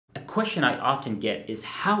question I often get is,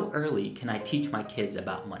 how early can I teach my kids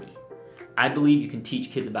about money? I believe you can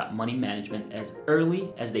teach kids about money management as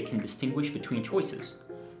early as they can distinguish between choices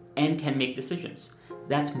and can make decisions.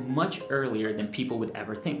 That's much earlier than people would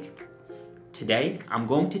ever think. Today, I'm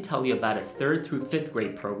going to tell you about a 3rd through 5th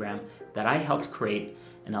grade program that I helped create,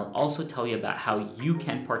 and I'll also tell you about how you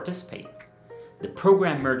can participate. The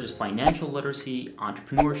program merges financial literacy,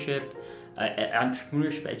 entrepreneurship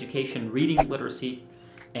education, reading literacy,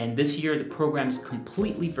 and this year the program is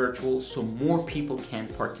completely virtual so more people can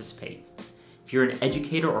participate. If you're an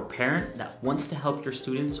educator or parent that wants to help your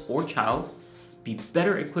students or child be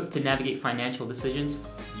better equipped to navigate financial decisions,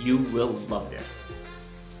 you will love this.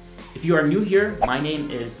 If you are new here, my name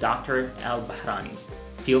is Dr. Al-Bahrani.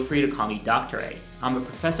 Feel free to call me Dr. A. I'm a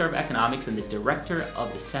professor of economics and the director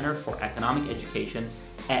of the Center for Economic Education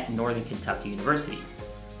at Northern Kentucky University.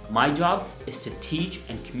 My job is to teach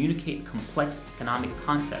and communicate complex economic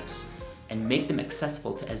concepts and make them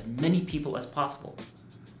accessible to as many people as possible.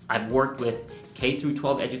 I've worked with K through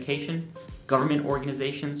 12 education, government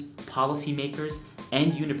organizations, policymakers,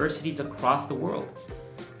 and universities across the world.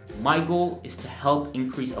 My goal is to help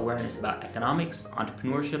increase awareness about economics,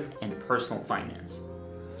 entrepreneurship, and personal finance.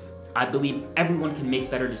 I believe everyone can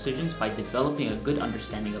make better decisions by developing a good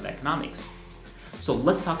understanding of economics. So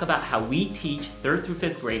let's talk about how we teach 3rd through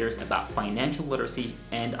 5th graders about financial literacy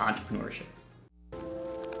and entrepreneurship.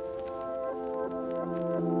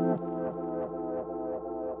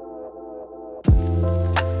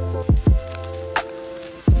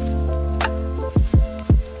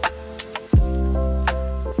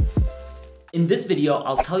 In this video,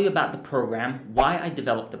 I'll tell you about the program, why I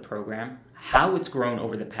developed the program, how it's grown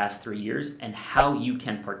over the past 3 years, and how you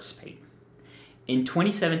can participate. In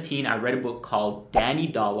 2017, I read a book called Danny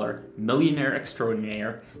Dollar, Millionaire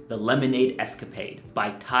Extraordinaire, The Lemonade Escapade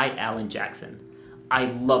by Ty Allen Jackson. I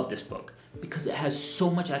love this book because it has so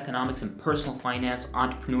much economics and personal finance,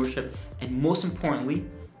 entrepreneurship, and most importantly,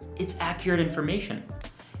 it's accurate information.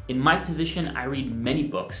 In my position, I read many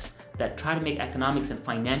books that try to make economics and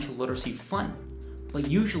financial literacy fun, but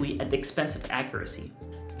usually at the expense of accuracy.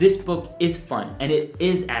 This book is fun and it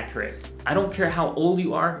is accurate. I don't care how old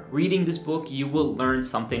you are, reading this book, you will learn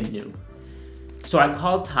something new. So I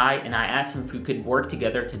called Ty and I asked him if we could work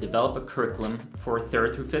together to develop a curriculum for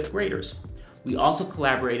 3rd through 5th graders. We also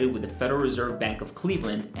collaborated with the Federal Reserve Bank of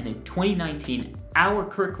Cleveland, and in 2019, our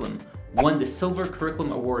curriculum won the Silver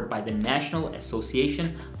Curriculum Award by the National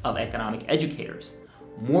Association of Economic Educators.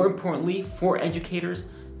 More importantly, for educators,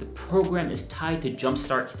 the program is tied to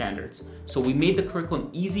Jumpstart standards, so we made the curriculum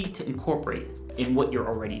easy to incorporate in what you're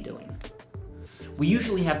already doing. We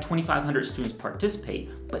usually have 2,500 students participate,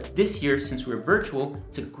 but this year, since we're virtual,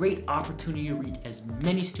 it's a great opportunity to reach as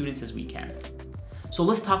many students as we can. So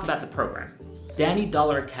let's talk about the program. Danny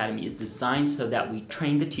Dollar Academy is designed so that we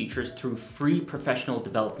train the teachers through free professional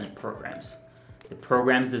development programs. The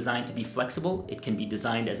program is designed to be flexible. It can be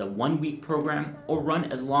designed as a 1-week program or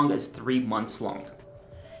run as long as 3 months long.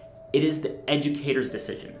 It is the educator's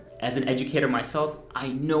decision. As an educator myself, I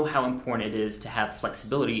know how important it is to have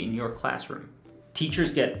flexibility in your classroom. Teachers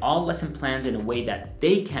get all lesson plans in a way that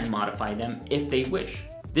they can modify them if they wish.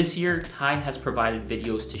 This year, Ty has provided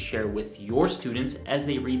videos to share with your students as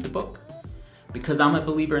they read the book. Because I'm a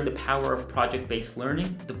believer in the power of project-based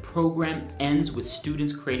learning, the program ends with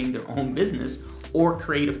students creating their own business or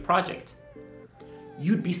creative project.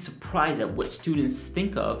 You'd be surprised at what students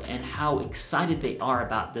think of and how excited they are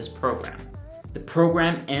about this program. The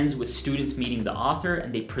program ends with students meeting the author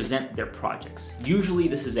and they present their projects. Usually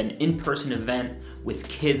this is an in-person event with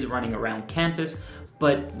kids running around campus,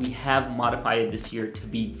 but we have modified it this year to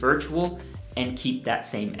be virtual and keep that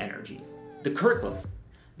same energy. The curriculum.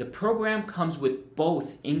 The program comes with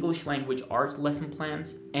both English language arts lesson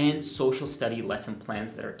plans and social study lesson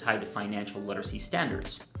plans that are tied to financial literacy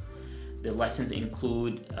standards. The lessons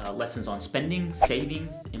include lessons on spending,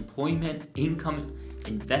 savings, employment, income,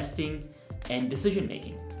 investing, and decision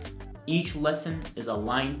making. Each lesson is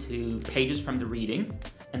aligned to pages from the reading,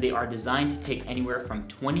 and they are designed to take anywhere from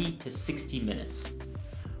 20 to 60 minutes.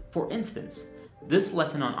 For instance, this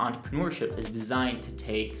lesson on entrepreneurship is designed to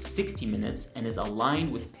take 60 minutes and is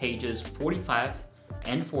aligned with pages 45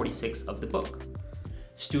 and 46 of the book.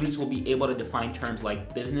 Students will be able to define terms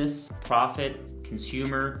like business, profit,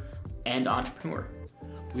 consumer, and entrepreneur.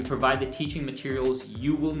 We provide the teaching materials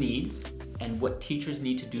you will need and what teachers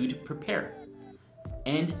need to do to prepare.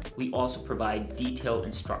 And we also provide detailed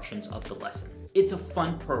instructions of the lesson. It's a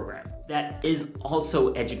fun program that is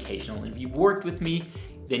also educational. If you've worked with me,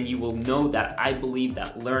 then you will know that I believe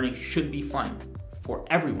that learning should be fun for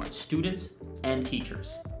everyone, students and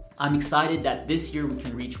teachers. I'm excited that this year we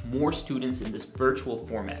can reach more students in this virtual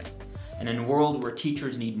format. And in a world where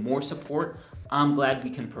teachers need more support, I'm glad we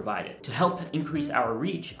can provide it. To help increase our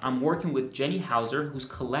reach, I'm working with Jenny Hauser, who's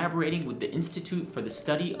collaborating with the Institute for the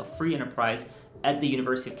Study of Free Enterprise at the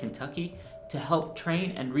University of Kentucky to help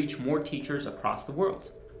train and reach more teachers across the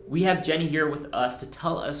world. We have Jenny here with us to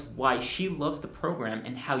tell us why she loves the program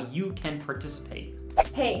and how you can participate.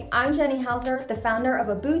 Hey, I'm Jenny Hauser, the founder of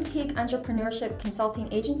a boutique entrepreneurship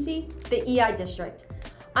consulting agency, the EI District.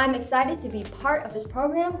 I'm excited to be part of this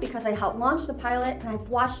program because I helped launch the pilot and I've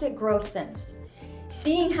watched it grow since.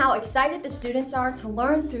 Seeing how excited the students are to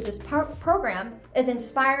learn through this program is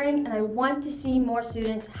inspiring, and I want to see more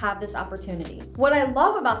students have this opportunity. What I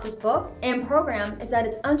love about this book and program is that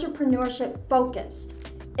it's entrepreneurship focused.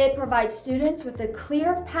 It provides students with a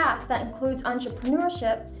clear path that includes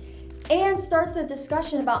entrepreneurship and starts the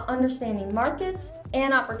discussion about understanding markets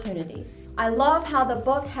and opportunities. I love how the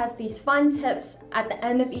book has these fun tips at the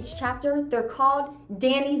end of each chapter. They're called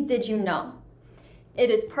Danny's Did You Know? It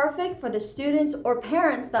is perfect for the students or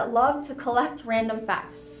parents that love to collect random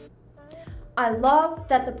facts. I love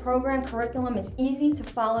that the program curriculum is easy to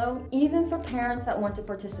follow, even for parents that want to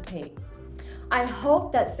participate. I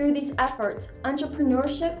hope that through these efforts,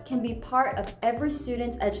 entrepreneurship can be part of every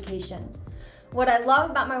student's education. What I love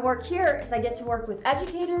about my work here is I get to work with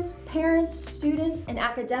educators, parents, students, and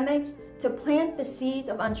academics to plant the seeds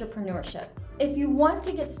of entrepreneurship. If you want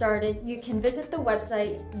to get started, you can visit the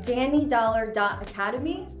website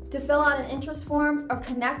dannydollar.academy to fill out an interest form or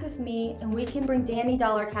connect with me, and we can bring Danny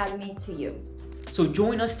Dollar Academy to you. So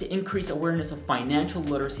join us to increase awareness of financial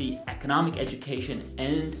literacy, economic education,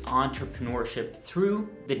 and entrepreneurship through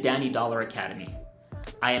the Danny Dollar Academy.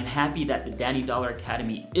 I am happy that the Danny Dollar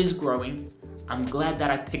Academy is growing. I'm glad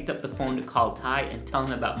that I picked up the phone to call Ty and tell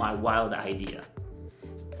him about my wild idea.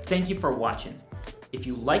 Thank you for watching. If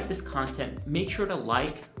you like this content, make sure to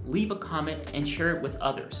like, leave a comment, and share it with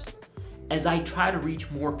others. As I try to reach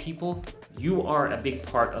more people, you are a big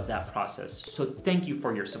part of that process, so thank you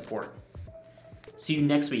for your support. See you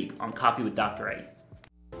next week on Coffee with Dr. A.